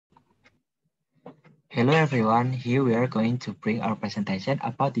Hello everyone, here we are going to bring our presentation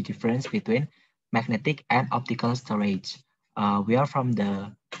about the difference between magnetic and optical storage. We are from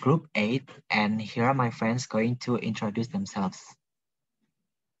the group 8 and here are my friends going to introduce themselves.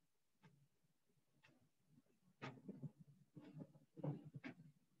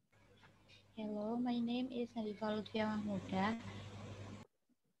 Hello, my name is Nadhifah Lutfiah M.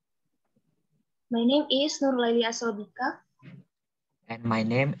 My name is Nurlaily Asrobika. And my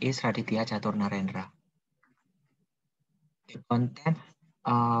name is Raditya Catur N. The content,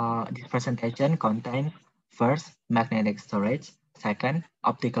 this presentation contains first, magnetic storage, second,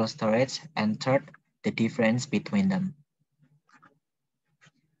 optical storage, and third, the difference between them.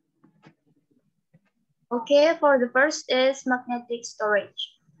 Okay, for the first is magnetic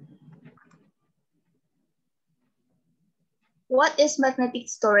storage. What is magnetic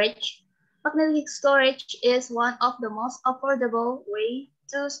storage? Magnetic storage is one of the most affordable way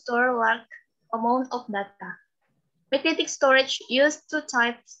to store large amount of data. Magnetic storage uses two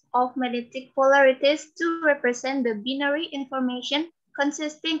types of magnetic polarities to represent the binary information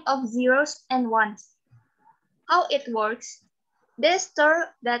consisting of zeros and ones. How it works? They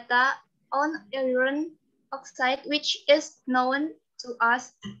store data on iron oxide, which is known to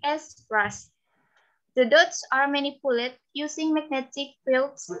us as rust. The dots are manipulated using magnetic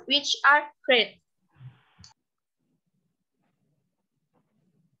fields, which are created.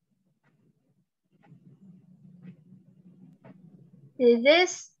 This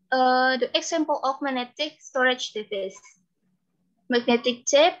is the example of magnetic storage device. Magnetic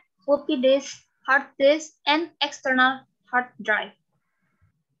tape, floppy disk, hard disk, and external hard drive.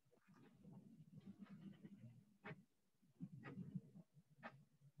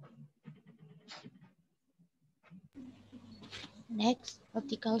 Next,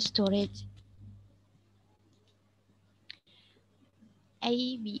 optical storage.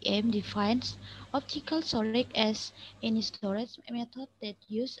 IBM defines optical storage as any storage method that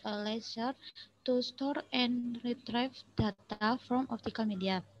uses a laser to store and retrieve data from optical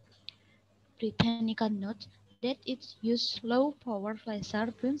media. Britannica notes that it uses low-power laser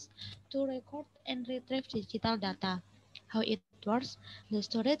beams to record and retrieve digital data. How it works? The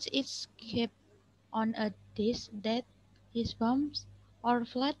storage is kept on a disk that is bumped or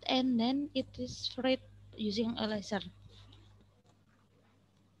flat, and then it is read using a laser.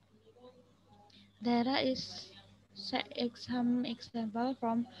 There is some example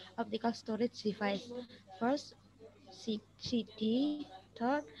from optical storage device. First, CD,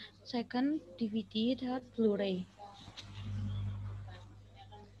 third, second, DVD, third, Blu-ray.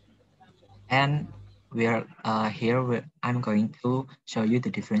 And I'm going to show you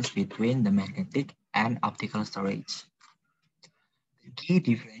the difference between the magnetic and optical storage. The key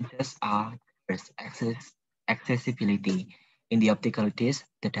differences are first, accessibility. In the optical disk,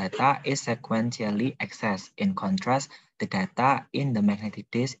 the data is sequentially accessed. In contrast, the data in the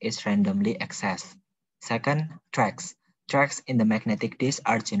magnetic disk is randomly accessed. Second, tracks. Tracks in the magnetic disk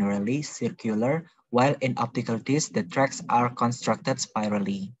are generally circular, while in optical disk, the tracks are constructed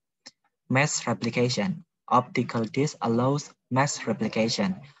spirally. Mass replication. Optical disk allows mass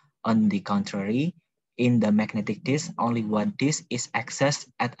replication. On the contrary, in the magnetic disk, only one disk is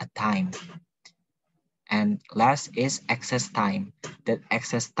accessed at a time. And last is access time. The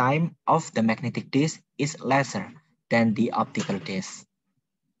access time of the magnetic disk is lesser than the optical disk.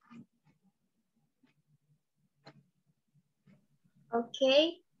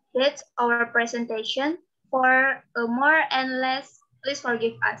 Okay, that's our presentation. For more and less, please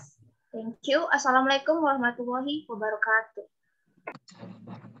forgive us. Thank you. Assalamualaikum warahmatullahi wabarakatuh.